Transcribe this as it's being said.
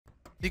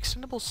The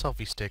extendable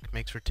selfie stick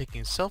makes for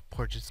taking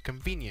self-portraits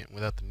convenient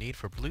without the need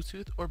for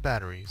Bluetooth or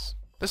batteries.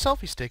 The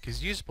selfie stick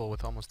is usable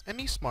with almost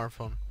any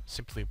smartphone.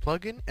 Simply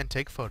plug in and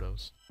take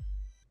photos.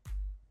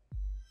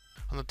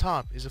 On the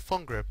top is a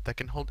phone grip that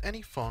can hold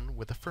any phone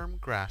with a firm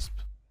grasp,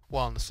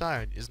 while on the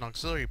side is an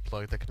auxiliary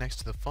plug that connects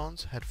to the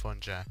phone's headphone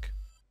jack.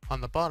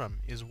 On the bottom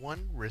is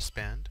one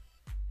wristband,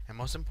 and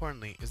most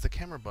importantly is the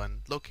camera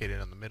button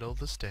located on the middle of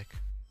the stick.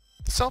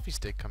 The selfie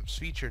stick comes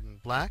featured in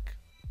black,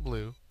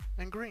 blue,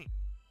 and green.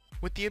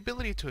 With the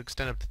ability to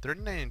extend up to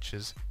 39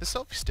 inches, the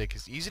selfie stick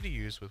is easy to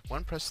use with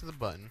one press of the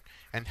button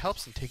and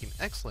helps in taking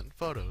excellent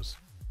photos.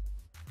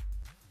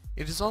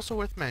 It is also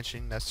worth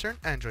mentioning that certain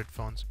Android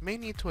phones may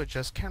need to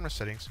adjust camera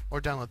settings or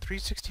download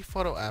 360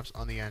 photo apps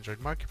on the Android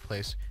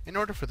marketplace in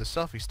order for the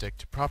selfie stick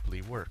to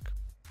properly work.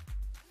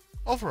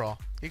 Overall,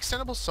 the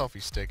extendable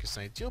selfie stick is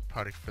an ideal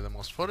product for the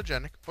most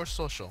photogenic or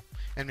social,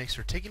 and makes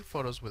for taking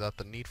photos without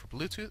the need for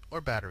Bluetooth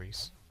or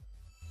batteries.